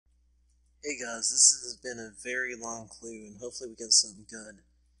Hey guys, this has been a very long clue, and hopefully we get something good.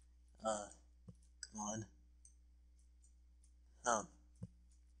 Come on. Huh.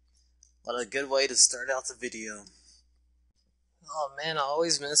 What a good way to start out the video. Oh man, I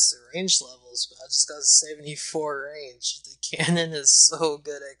always miss the range levels, but I just got 74 range. The cannon is so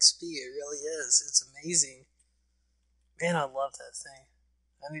good XP, it really is. It's amazing. Man, I love that thing.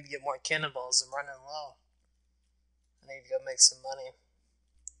 I need to get more cannonballs. I'm running low. I need to go make some money.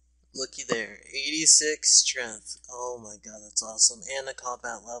 Looky there, 86 strength. Oh my god, that's awesome. And a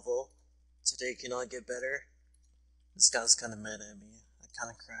combat level. Today cannot get better. This guy's kind of mad at me. I kind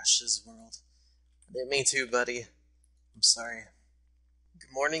of crashed his world. I didn't mean to, buddy. I'm sorry.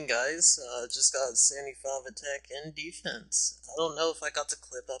 Good morning, guys. Just got 75 attack and defense. I don't know if I got the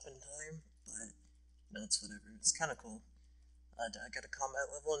clip up in time, but no, it's whatever. It's kind of cool. I got a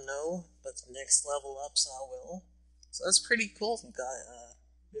combat level? No, but the next level ups I will. So that's pretty cool. Got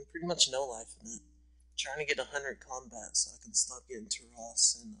been pretty much no life in it. Trying to get 100 combat so I can stop getting to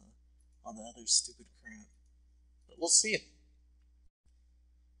Ross and all the other stupid crap. But we'll see.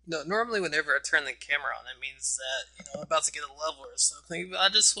 Normally whenever I turn the camera on, it means that, I'm about to get a level or something, but I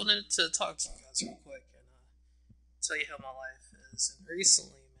just wanted to talk to you guys real quick and tell you how my life is. And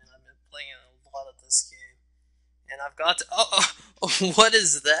recently, man, I've been playing a lot of this game. And I've got to... Oh, what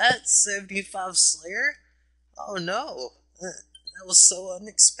is that? 75 Slayer? Oh no. That was so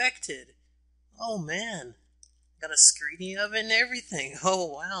unexpected. Oh man. Got a screening of it and everything. Oh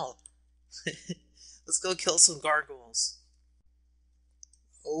wow. Let's go kill some gargoyles.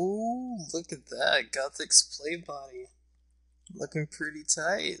 Oh, look at that. Gothic's play body. Looking pretty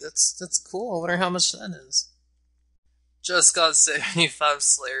tight. That's cool. I wonder how much that is. Just got 75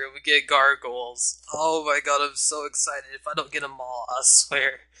 Slayer. We get gargoyles. Oh my god, I'm so excited. If I don't get them all, I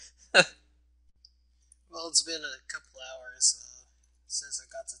swear. Well, it's been a couple hours since I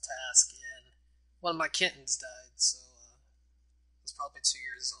got the task, and one of my kittens died, so it was probably 2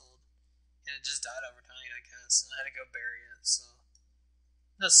 years old, and it just died overnight, I guess, and I had to go bury it, so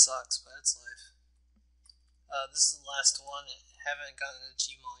that sucks, but it's life. This is the last one. I haven't gotten a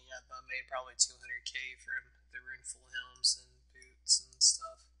Gmail yet, but I made probably 200k from the runeful helms and boots and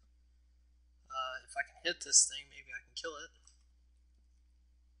stuff. If I can hit this thing, maybe I can kill it.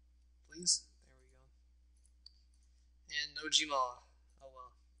 Please? There we go. And no Gmail. Oh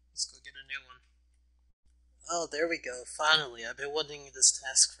well. Let's go get a new one. Oh, there we go. Finally. I've been wanting this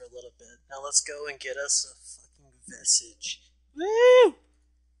task for a little bit. Now let's go and get us a fucking Vestige. Woo!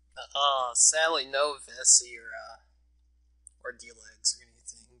 Sadly no Vessi or D-legs or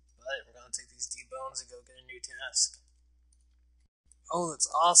anything, but we're gonna take these D-bones and go get a new task. Oh, that's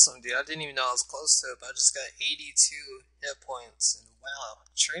awesome, dude. I didn't even know I was close to it, but I just got 82 hit points, and wow,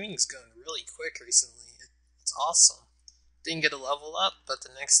 training's going really quick recently. It's awesome. Didn't get a level up, but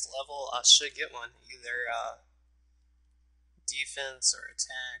the next level I should get one. Either defense or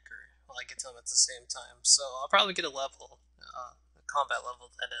attack, or well, I get them at the same time. So I'll probably get a level, a combat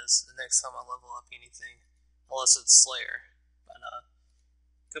level that is, the next time I level up anything, unless it's Slayer. But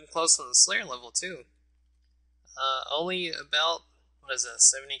come close on the Slayer level too. Only about what is that,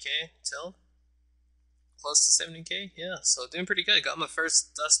 70k till? Close to 70k, yeah. So doing pretty good. Got my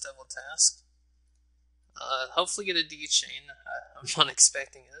first Dust Devil task. Hopefully get a D chain. I'm not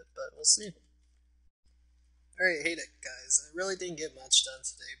expecting it, but we'll see. Alright, hey guys. I really didn't get much done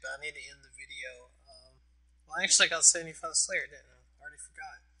today, but I need to end the video. Well, actually I got 75 Slayer, didn't I? I already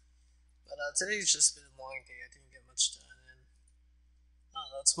forgot. But today's just been a long day. I didn't get much done. And I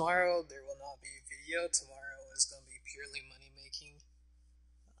don't know, tomorrow there will not be a video. Tomorrow is going to be purely money making.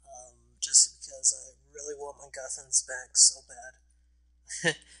 Just because I really want my Guthans back so bad.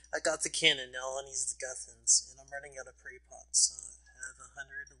 I got the cannon, now all I need is the Guthans, and I'm running out of prey pots. I have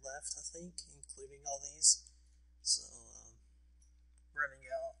 100 left, I think, including all these. So, running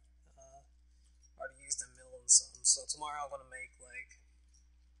out. Already used a mill and some. So tomorrow I'm going to make,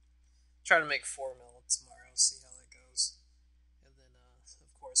 try to make 4 mil tomorrow, see how that goes. And then,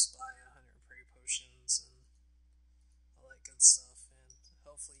 of course, buy 100 prey potions and all that good stuff. And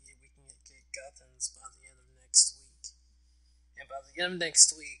hopefully we can get Guthans by the end of next week. And by the end of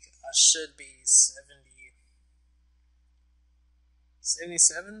next week, I should be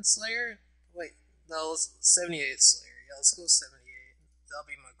 77 Slayer? Wait, no, 78 Slayer. Yeah, let's go 78. That'll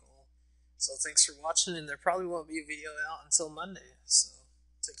be my goal. So thanks for watching, and there probably won't be a video out until Monday. So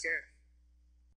take care.